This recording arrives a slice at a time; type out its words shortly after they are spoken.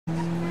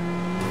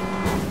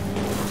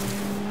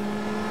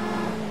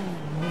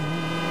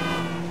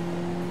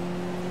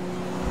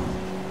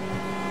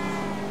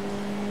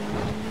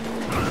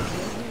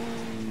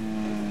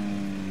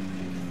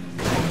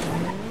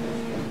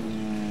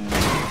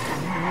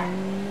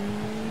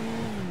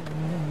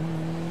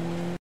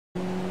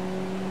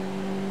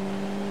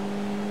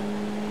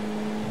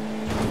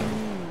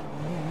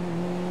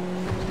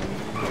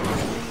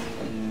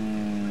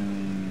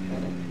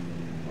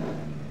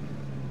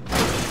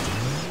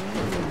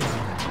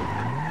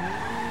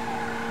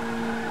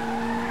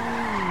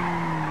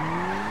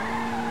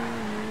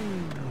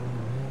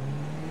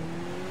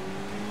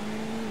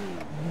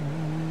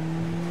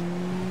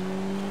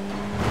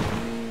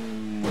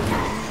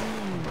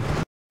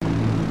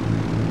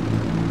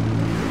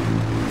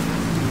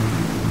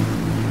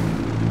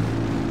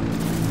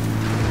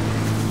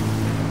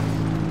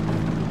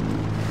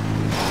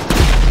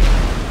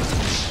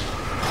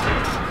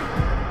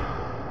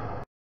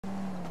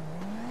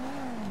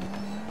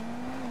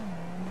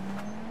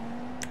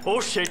Oh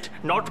shit,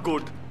 not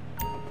good.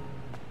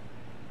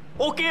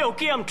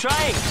 Okay, I'm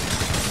trying.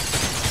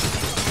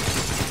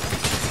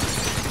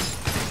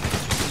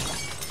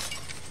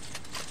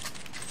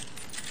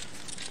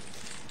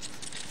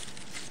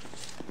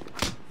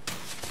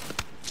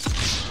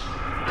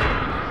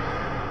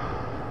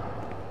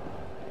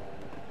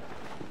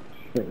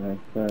 Shit, man,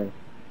 sorry.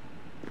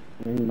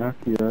 I didn't knock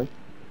you up.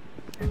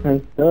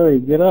 I'm sorry,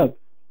 get up.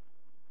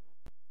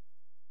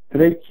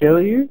 Did I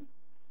kill you?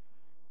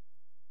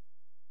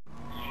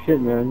 Shit,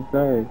 man, I'm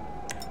sorry.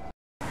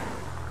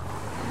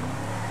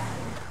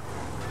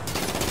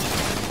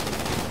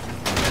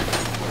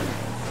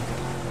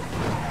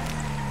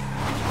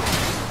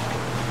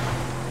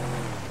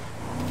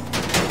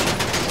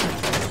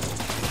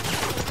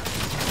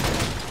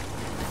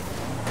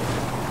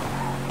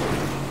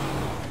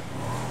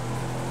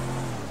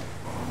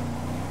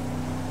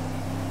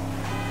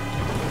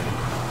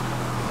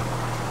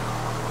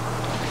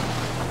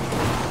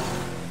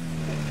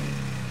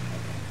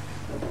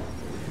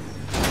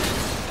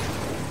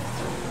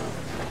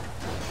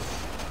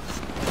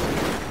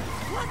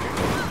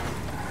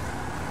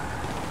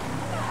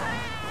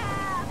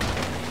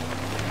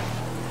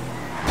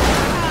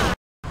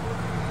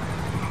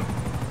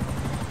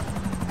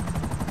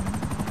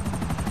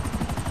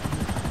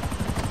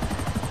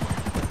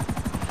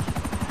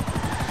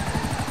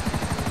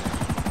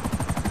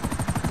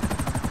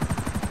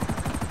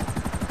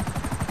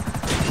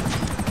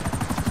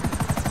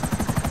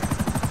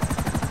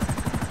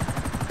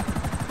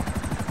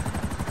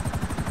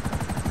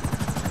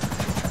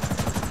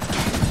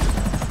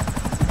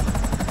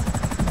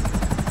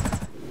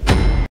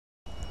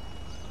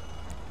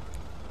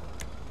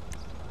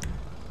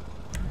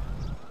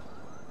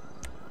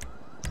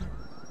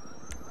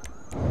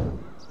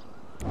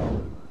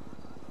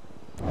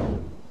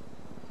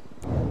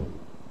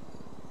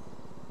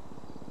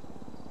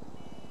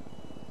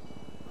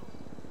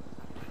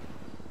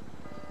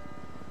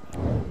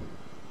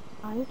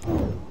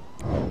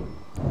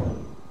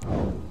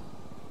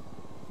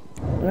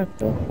 What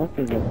the fuck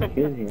is that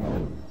kid here?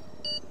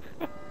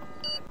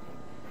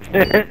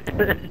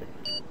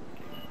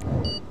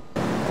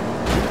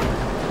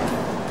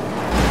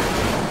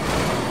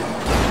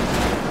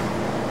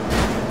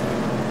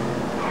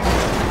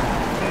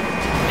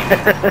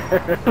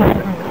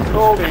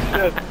 Holy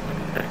shit.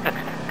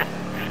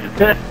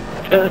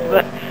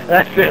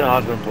 That's an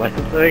awesome plan.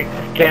 Like,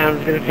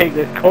 Cam's gonna take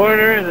this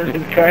corner, and then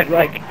his car's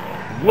like,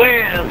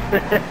 wham!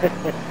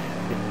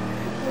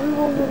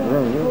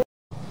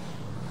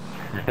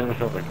 I don't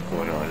know what's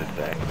going on in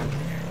fact.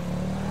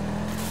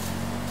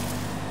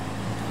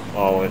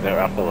 Oh, they're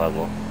up a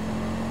level.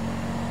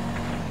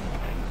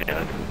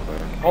 Yeah,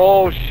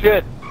 Oh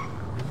shit.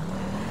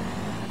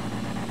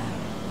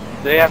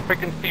 They have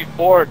freaking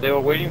C4. They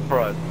were waiting for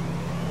us.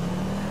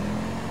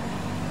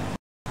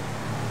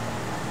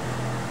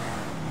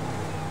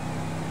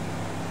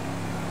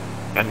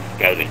 I'm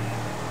scouting.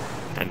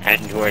 I'm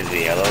heading towards the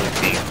yellow,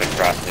 seeing if the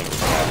crossing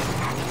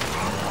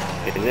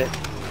is it?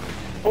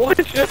 Holy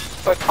shit!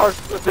 My car,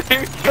 they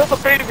killed the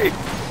baby!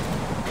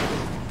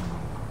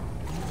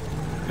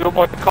 Dude,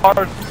 my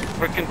car's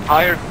freaking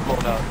tires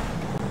blown out.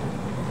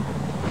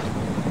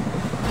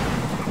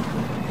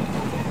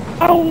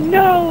 Oh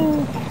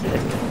no!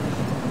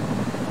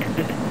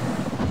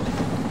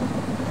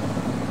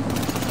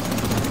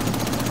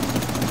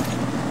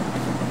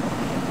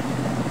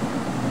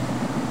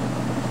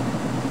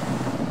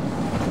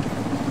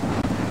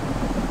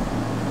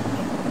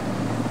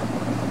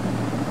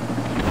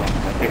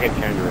 I think I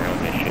turned around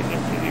this shit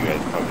because you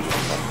guys probably just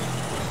fucked.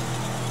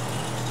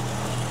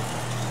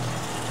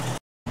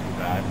 Too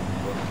bad.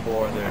 There's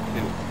 4 there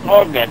too.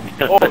 Oh god!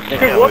 Oh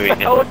shit, what the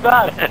hell is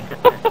that?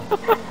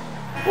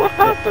 What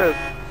happened?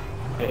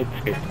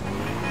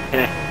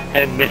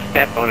 I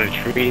misstep on a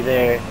tree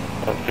there.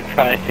 I'm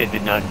surprised it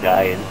did not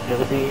die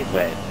instantly,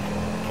 but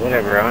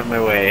whatever, on my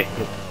way.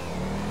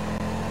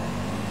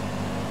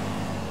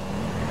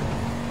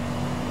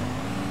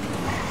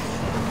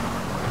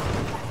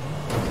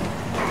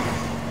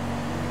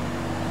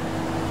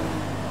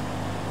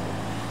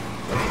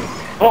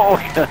 Oh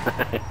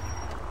god!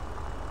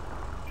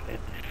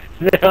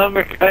 The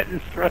Hummer cut in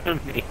front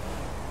of me.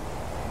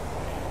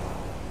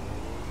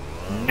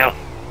 No!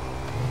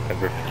 I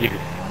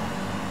refuse.